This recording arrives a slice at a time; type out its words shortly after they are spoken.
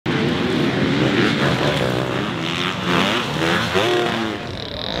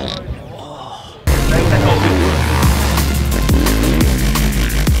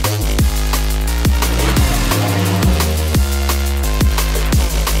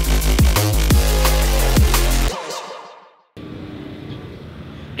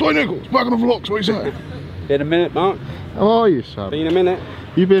Oi Nicholls, back on the vlogs, what you say? Been a minute, Mark. How are you, son? Been a minute.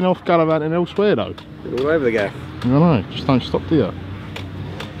 You've been off gallivanting elsewhere though. Been all over the gaff. I know, just don't stop, do you?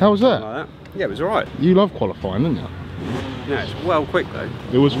 How was that? Like that. Yeah, it was alright. You love qualifying, didn't you? Yeah, it's well quick though.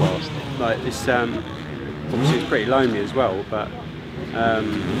 It was fast. Like this, obviously it's pretty loamy as well, but yeah,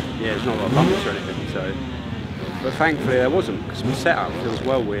 there's not a lot of bumps or anything. So, but thankfully there wasn't, because the setup feels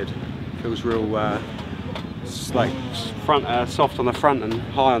well weird. It feels real, it's like front, soft on the front and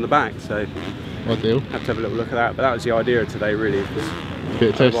high on the back. So, Ideal. have to have a little look at that. But that was the idea of today, really.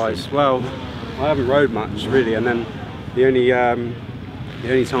 Bit of testing. Well, I haven't rode much really, and then the only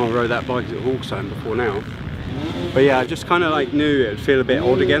time I rode that bike is at Hawkstone before now. But yeah, I just kind of like knew it would feel a bit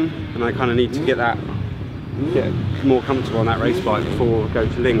odd again, and I kind of need to get more comfortable on that race bike before I go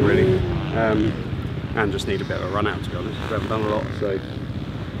to Lyng, really. And just need a bit of a run out, to be honest. I haven't done a lot, so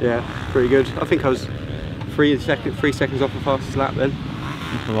yeah, pretty good. I think I was 3 seconds off the fastest lap then.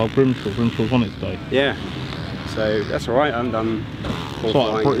 Well, Brimstall's on it today. Yeah, so that's alright. I haven't done It's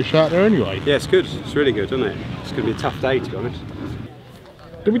like a British out there anyway. Yeah, it's good. It's really good, isn't it? It's going to be a tough day, to be honest.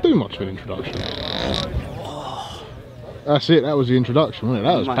 Did we do much of an introduction? That's it, that was the introduction, wasn't it?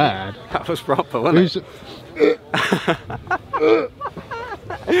 That was bad. That was proper, wasn't it?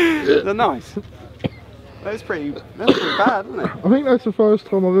 They're nice. That's pretty bad, isn't it? I think that's the first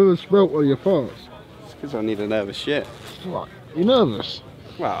time I've ever smelt one of your farts. It's because I need a nervous shit. What? You nervous?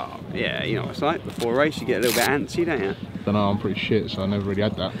 Well, yeah, you know what it's like. Before a race you get a little bit antsy, don't you? Don't know, I'm pretty shit, so I never really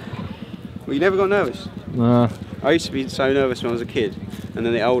had that. Well, you never got nervous? Nah. I used to be so nervous when I was a kid, and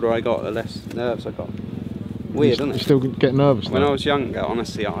then the older I got, the less nerves I got. Weird, isn't it? You still get nervous When now? I was younger,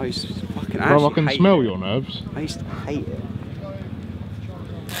 honestly, I used to fucking Bro, I can smell your nerves. I used to hate it.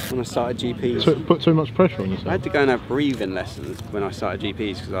 When I started GPs. Put too much pressure on yourself. I had to go and have breathing lessons when I started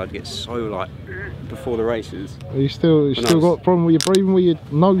GPs because I'd get so like before the races. You still got a problem with your breathing, with your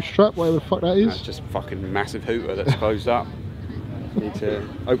nose strap, whatever the fuck that is? That's just fucking massive hooter that's closed up. Need to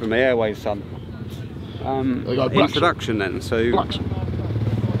open my airways, son. Introduction then. So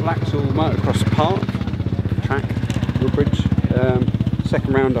Blaxhall Motocross Park track, Woodbridge.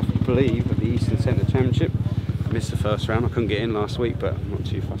 Second round, I believe, at the Eastern Centre Championship. Missed the first round. I couldn't get in last week, but I'm not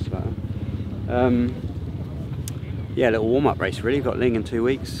too fussed about it. Yeah, a little warm-up race really. Got Lyng in 2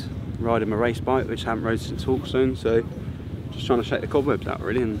 weeks. Riding my race bike, which I haven't rode since Hawkstone, so just trying to shake the cobwebs out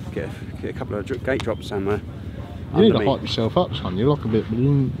really and get a couple of gate drops somewhere. You need to hype yourself up, son. You're like a bit. I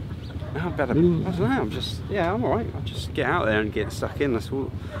don't know. I'm just, yeah, I'm alright. I'll just get out there and get stuck in. That's all.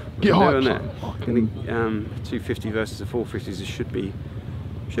 Get hyped, son. I think 250 versus the 450s should be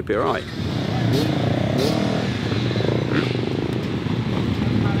alright.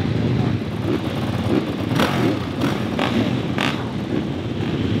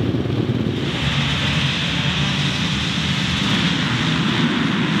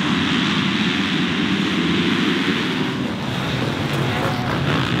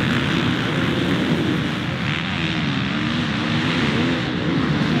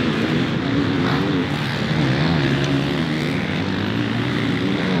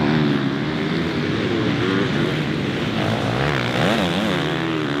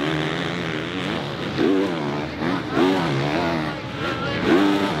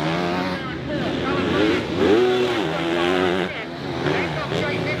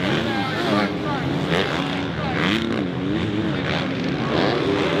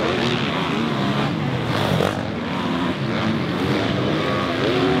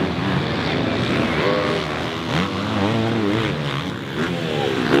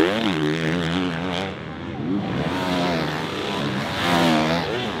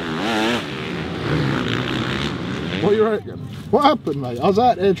 What do you reckon? What happened, mate? I was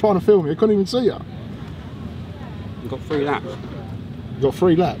out there trying to film you, I couldn't even see you. I've got 3 laps. You got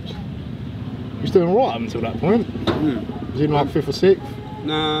 3 laps. You're still alright up until that point. Was he in like 5th or 6th?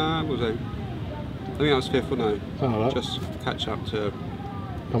 Nah, what was I? I think I was 5th or no. Something like that. Just catch up to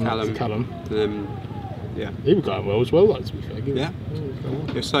Callum. And then, yeah. He was going well as well, though, to be fair. Yeah.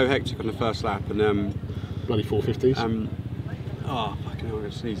 It was so hectic on the first lap, and bloody 450s. Oh fucking hell, I'm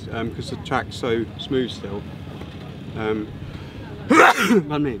gonna sneeze. Because the track's so smooth still.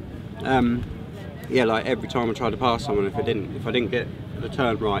 Yeah, like every time I tried to pass someone, if I didn't get the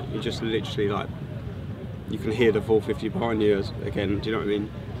turn right, you just literally like you can hear the 450 behind you again. Do you know what I mean?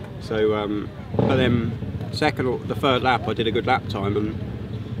 So, but then the third lap, I did a good lap time, and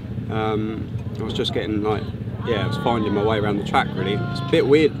I was just getting like, yeah, I was finding my way around the track really. It's a bit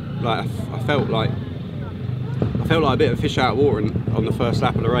weird. Like I felt like a bit of a fish out of water on the first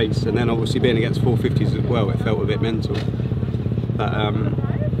lap of the race, and then obviously being against 450s as well, it felt a bit mental. But I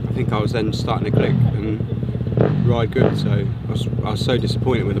think I was then starting to click and ride good, so I was so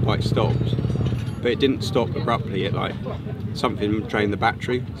disappointed when the bike stopped. But it didn't stop abruptly. It like something drained the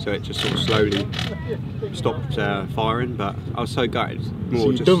battery, so it just sort of slowly stopped firing. But I was so gutted. More So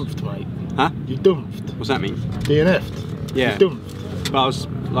you just dumped, mate. Huh? You dumped. What's that mean? DNF'd. Yeah. You dumped. But I was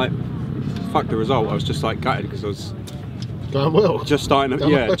like, fuck the result. I was just like gutted because I was Going well. just starting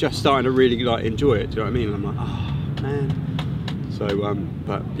to, just starting to really like enjoy it. Do you know what I mean? And I'm like, oh man. So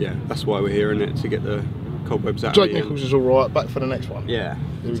but yeah, that's why we're here, isn't it? To get the cobwebs out. Jake Nicholls is all right. Back for the next one. Yeah,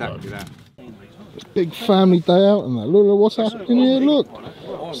 exactly that. Big family day out and that. Look what's happening here. Look.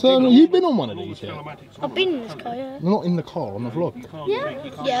 So you've been on one of these yet? I've been in this car, yeah. Not in the car, on the vlog.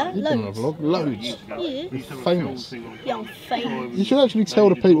 Yeah, You've been on a vlog, loads. Yeah. You're famous. Yeah, I'm famous. You should actually tell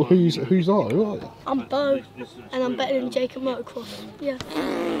the people who's are. Who are you? I'm Bo, and I'm better than Jacob Motocross. Yeah.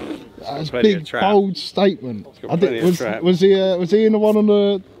 That's a plenty of big, trap. bold statement. got plenty of trap. Was he in the one on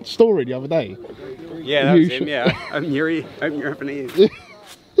the story the other day? Yeah, that was him. Yeah, open your ears.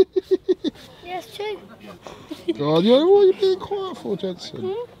 Yeah, it's true. God, what are you being quiet for, Jensen?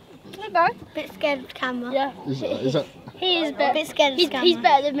 No, bit scared of the camera. Yeah. Is that? He is a bit scared of the camera. He's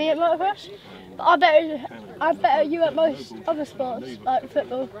better than me at motocross. But I'm better than you at most other sports, like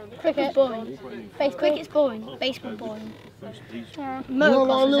football, cricket, boring. Cricket's boring, baseball boring. Motocross like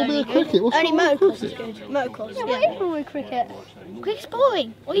a little bit of cricket. What's only wrong with motocross cricket? is good. Motocross, yeah. What is wrong with cricket? Cricket's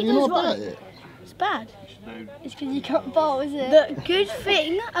boring. All you You're do is not run. bad at it. It's bad. It's because you can't bowl, is it? The good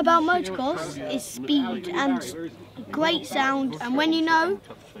thing about motocross is speed and great sound, and when you know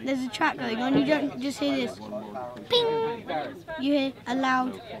there's a track going on, you don't just hear this ping. You hear a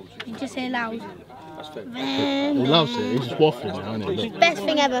loud. You just hear loud. He loves it. He's just waffling now, isn't he? Best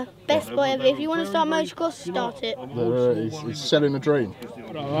thing ever. Best sport ever. If you want to start motocross, start it. He's selling a dream.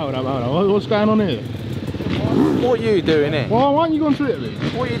 Hold up. What's going on here? What are you doing here? Why aren't you going to Italy?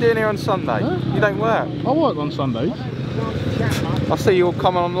 What are you doing here on Sunday? Huh? You don't work. I work on Sundays. I see you all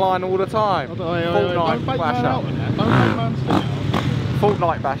coming online all the time. Fortnite basher.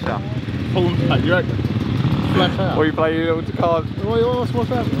 Fortnite basher. Fortnite, you reckon? Flash out. Or you play your little cards. What's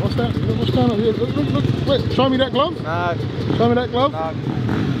happening? What's going on here? Look. Wait, show me that glove. No. Show me that glove. No.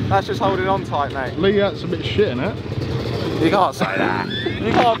 That's just holding on tight, mate. Lee, that's a bit shit, innit? You can't say that.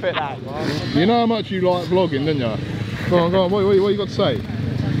 You can't fit that, man. You know how much you like vlogging, didn't you? Go on. What you got to say? You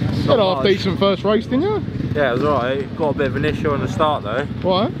had a half decent first race, didn't you? Yeah, it was alright. Got a bit of an issue on the start though.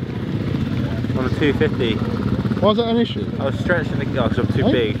 Why? On the 250. Why's that an issue? I was stretching the car because I'm too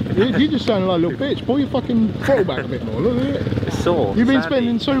big. You just sound like a little bitch. Pull your fucking throttle back a bit more. Look at it. It's sore. You've been sandy.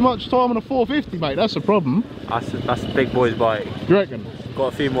 spending too much time on a 450, mate. That's the problem. That's a big boy's bike. You reckon?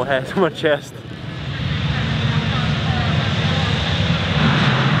 Got a few more hairs on my chest.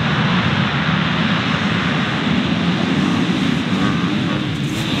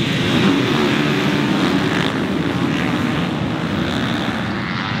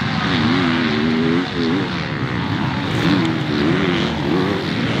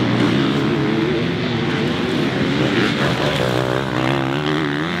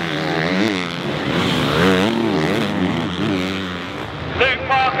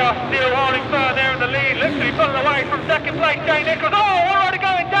 Still holding first.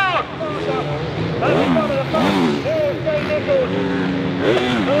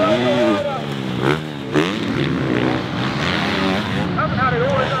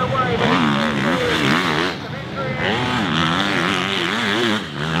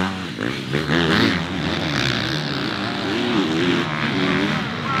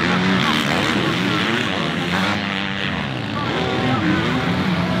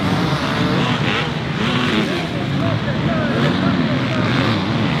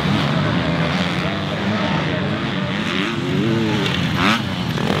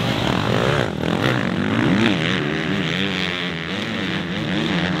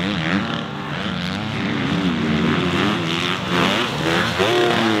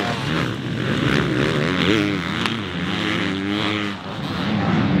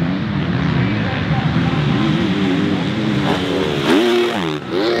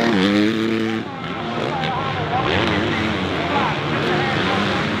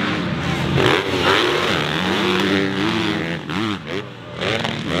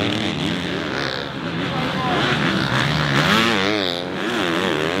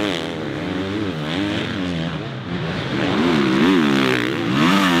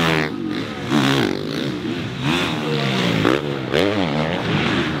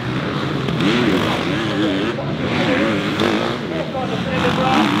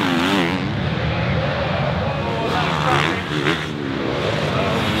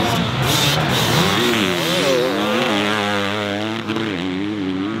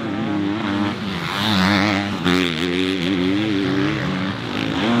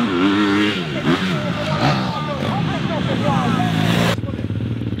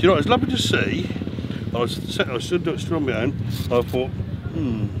 it's lovely to see. I stood on my own. I thought,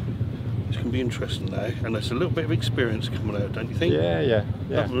 this can be interesting now, and there's a little bit of experience coming out, don't you think? Yeah.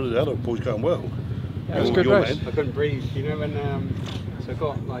 The other boy's going well. Yeah, it was a good race. I couldn't breathe. You know when so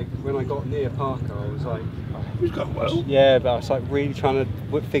when I got near Parker, I was like, He's going well. yeah, but I was like really trying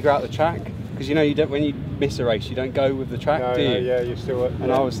to figure out the track, because you know you don't, when you miss a race you don't go with the track, do you? Yeah, you're still.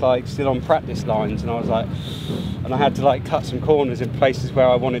 And I was like still on practice lines, and I was like, and I had to like cut some corners in places where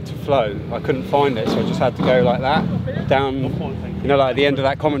I wanted to flow. I couldn't find it, so I just had to go like that down, you know, like at the end of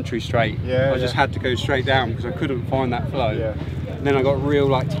that commentary straight. I just had to go straight down because I couldn't find that flow. And then I got real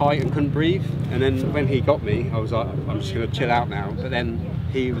like tight and couldn't breathe. And then when he got me, I was like, I'm just gonna chill out now. But then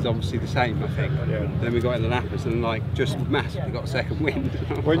he was obviously the same, I think. Then we got in the lappers and like just massively got a second wind.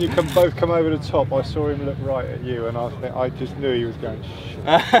 When you both come over the top, I saw him look right at you, and I just knew he was going.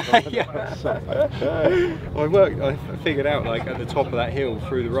 I figured out like at the top of that hill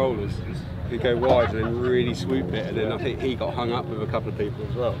through the rollers, you go wide and then really swoop it, and then I think he got hung up with a couple of people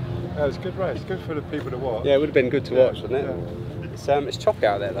as well. It was a good race, good for the people to watch. Yeah, it would have been good to watch, wouldn't it? It's choppy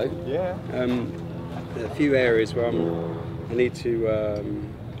out there though. Yeah. There's a few areas where I need to.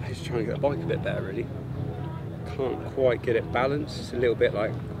 I'm just trying to get the bike a bit better, really. Can't quite get it balanced. It's a little bit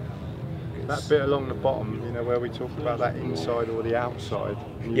like that bit along the bottom, you know, where we talked about that inside or the outside.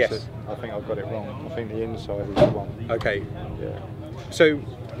 Yes. Said, I think I've got it wrong. I think the inside is the one. Okay. Yeah. So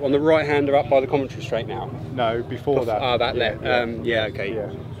on the right hander up by the commentary straight now. No, before that. Ah, that left. Yeah. Okay.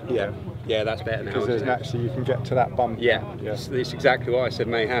 Yeah. Yeah, that's better now. Because there's naturally you can get to that bump. Yeah. It's exactly what I said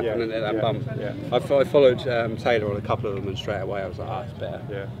may happen, isn't it, that bump. Yeah. I followed Taylor on a couple of them, and straight away I was like, it's better.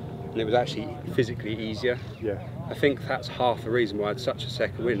 Yeah. And it was actually physically easier. Yeah. I think that's half the reason why I had such a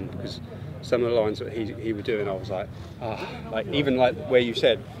second wind, because some of the lines that he was doing, I was like, like even like where you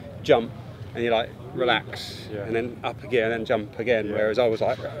said jump, and you're like relax, and then up again, and then jump again. Whereas I was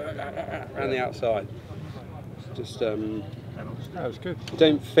like around the outside. Just that was good. I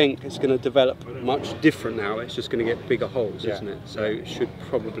don't think it's going to develop much different now. It's just going to get bigger holes, isn't it? So it should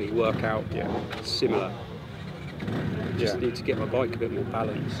probably work out similar. Just need to get my bike a bit more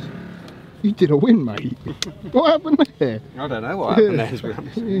balanced. You did a win, mate. What happened there? I don't know what happened there, to be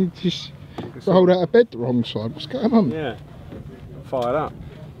honest. You just rolled out of bed the wrong side. What's going on? Yeah, fired up.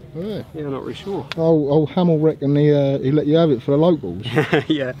 Yeah, not really sure. Old Hamill reckon he let you have it for the locals.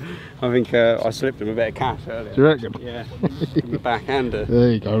 Yeah, I think I slipped him a bit of cash earlier. Do you reckon? Yeah, the backhander.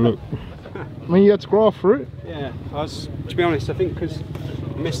 There you go, look. I mean, you had to graph for it. Yeah, to be honest, I think because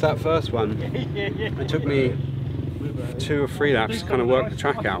I missed that first one, it took me 2 or 3 laps to kind of work the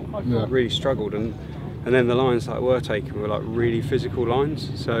track out. I really struggled, and then the lines that I were taking were like really physical lines,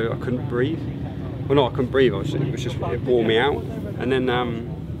 so I couldn't breathe. Well, not I couldn't breathe, it wore me out. And then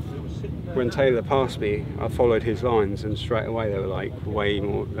when Taylor passed me, I followed his lines, and straight away they were like way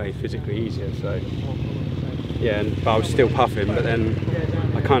physically easier. So yeah, but I was still puffing. But then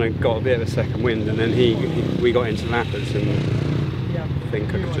I kind of got a bit of a second wind, and then we got into lappers, and I think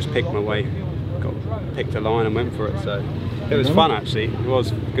I could just pick my way, picked a line and went for it. So it was fun actually. It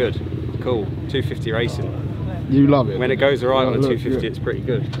was good, cool. 250 racing. You love it. When it goes alright on a 250, it's pretty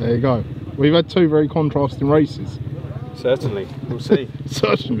good. There you go. We've had 2 very contrasting races. Certainly, we'll see.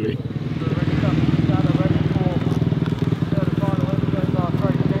 Certainly.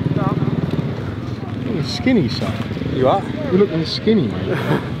 You're skinny, son. You are? You're looking skinny, mate.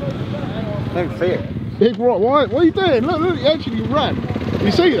 Don't see it. Big right, what are you doing? Look, he actually ran.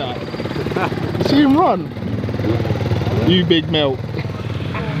 You see that? You see him run? You big melt.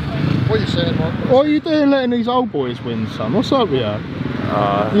 What are you saying, Mike? What are you doing letting these old boys win, son? What's up with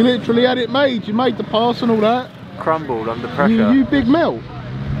you? You literally had it made. You made the pass and all that. Crumbled under pressure. You big melt.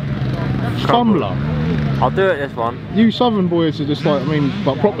 Tumbler. I'll do it this one. You southern boys are just like, I mean,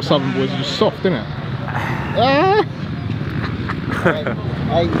 like proper southern boys are just soft, innit? Ah!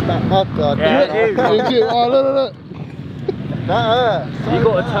 Hey, that mud guard. Yeah, it is. Oh, look. That hurts. You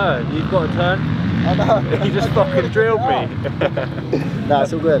got to turn. You've got to turn. I know. You just fucking drilled me. No,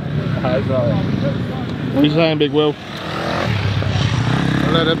 it's all good. That's right. What are you saying, Big Will?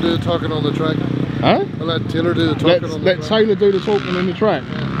 I'll let him do the talking on the track. Huh? I'll let Taylor do the talking on the track. Let Taylor do the talking in the track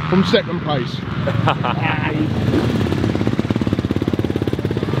from second place.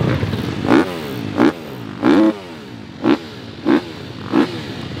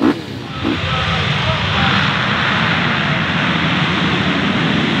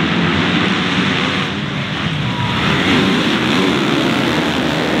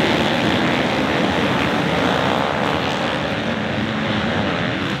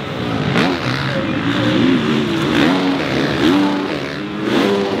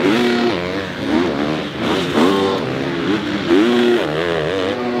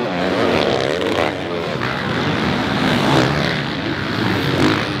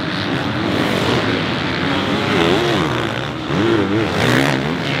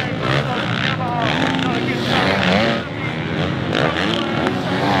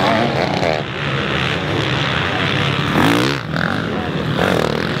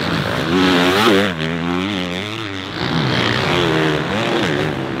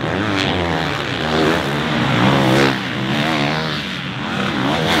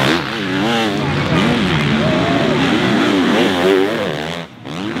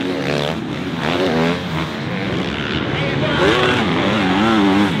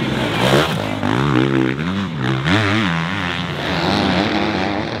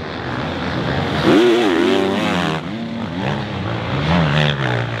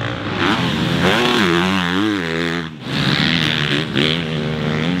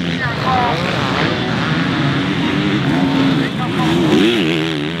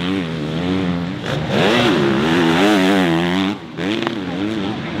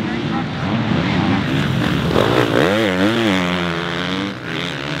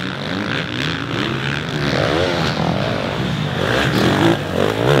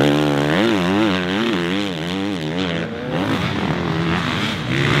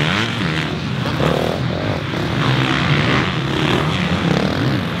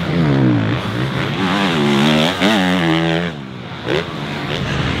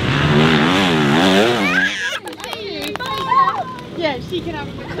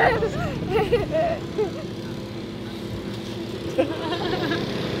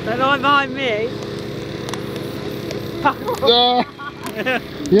 Don't lie behind me.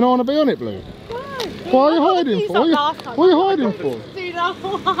 You don't want to be on it, Blue? Why are you hiding for? What are you hiding for?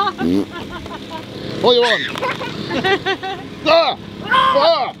 What are you on?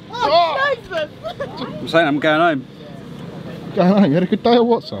 I'm saying I'm going home. Going home? You had a good day or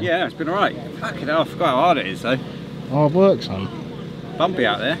what, son? Yeah, it's been alright. Fucking hell, I forgot how hard it is though. Hard work, son. Bumpy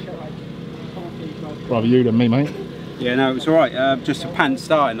out there. Rather you than me, mate. Yeah, no, it was alright. Just a pants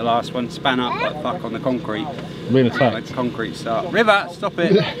start in the last one, span up like fuck on the concrete. Being attacked. Like concrete start. River, stop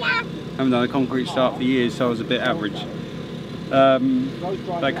it! Haven't done a concrete start for years, so I was a bit average.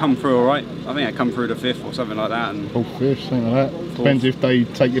 They come through alright. I think I come through the 5th or something like that. And Full 5th, something like that. Depends if they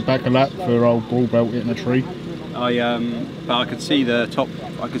take you back a lap for old ball belt hitting a tree. But I could see the top.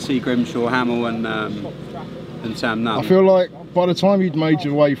 I could see Grimshaw, Hamill, and Sam Nunn. I feel like by the time you'd made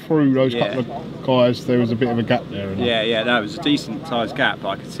your way through those couple of guys, there was a bit of a gap there. Yeah, no, it was a decent sized gap, but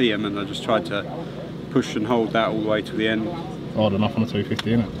I could see him, and I just tried to push and hold that all the way to the end. Hard enough on a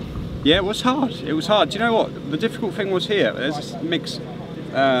 250, innit? Yeah, it was hard. It was hard. Do you know what? The difficult thing was here. There's this mixed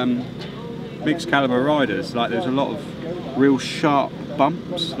caliber riders. Like there's a lot of real sharp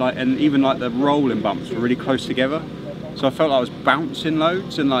bumps, and even like the rolling bumps were really close together. So I felt like I was bouncing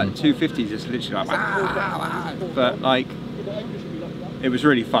loads, and like 250 just literally like, but like it was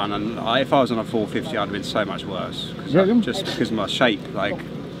really fun. And if I was on a 450, I'd have been so much worse just because of my shape. Like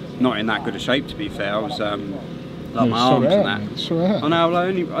not in that good a shape, to be fair. I was like my arms and that. I know.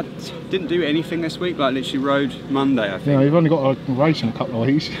 I didn't do anything this week. Like literally rode Monday, I think. Yeah, you've only got a race in a couple of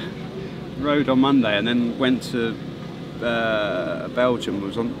weeks. Rode on Monday and then went to Belgium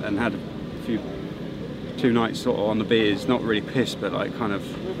and had a few 2 nights sort of on the beers, not really pissed, but like kind of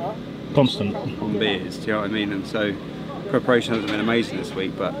constant on beers. Do you know what I mean? And so preparation hasn't been amazing this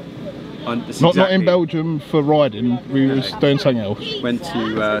week, but not in Belgium for riding. We was doing something else. Went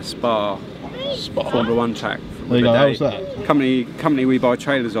to Spa Formula 1 track. There you go. How was that? Company we buy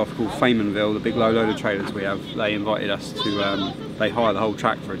trailers off called Faymanville, the big low load of trailers we have. They invited us to. They hire the whole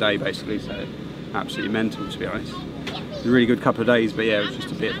track for a day basically, so absolutely mental, to be honest. It was a really good couple of days, but yeah, it was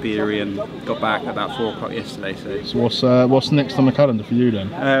just a bit beery, and got back about 4 o'clock yesterday. So what's next on the calendar for you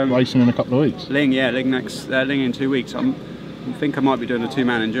then? Racing in a couple of weeks. Lyng, yeah, Lyng in 2 weeks. I think I might be doing a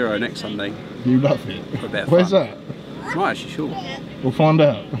 2-man enduro next Sunday. You love it. Where's that? I'm not actually sure. We'll find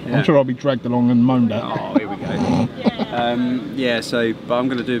out. Yeah. I'm sure I'll be dragged along and moaned at. Oh, here we go. Yeah, so but I'm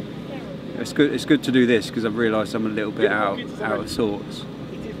going to do. It's good to do this because I've realised I'm a little bit out of sorts.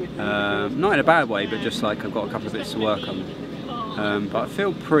 Not in a bad way, but just like I've got a couple of bits to work on. But I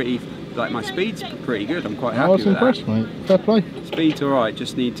feel pretty, like my speed's pretty good. I'm quite happy with that. I was impressed, mate. Fair play. Speed's alright,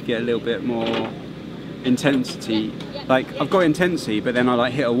 just need to get a little bit more intensity. Like I've got intensity, but then I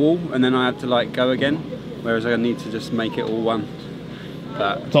like hit a wall and then I have to like go again. Whereas I need to just make it all one.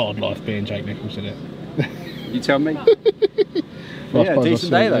 But it's hard life being Jake Nicholls, isn't it? You tell me. Yeah,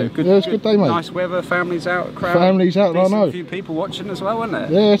 decent day though. Good, yeah, it's a good day, mate. Nice weather, families out, crowd. Families out, I know. A few people watching as well, weren't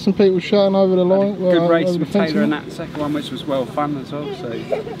there? Yeah, some people shouting over the line. Good race with Taylor in that second one, which was well fun as well. So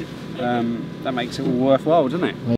that makes it all worthwhile, doesn't it?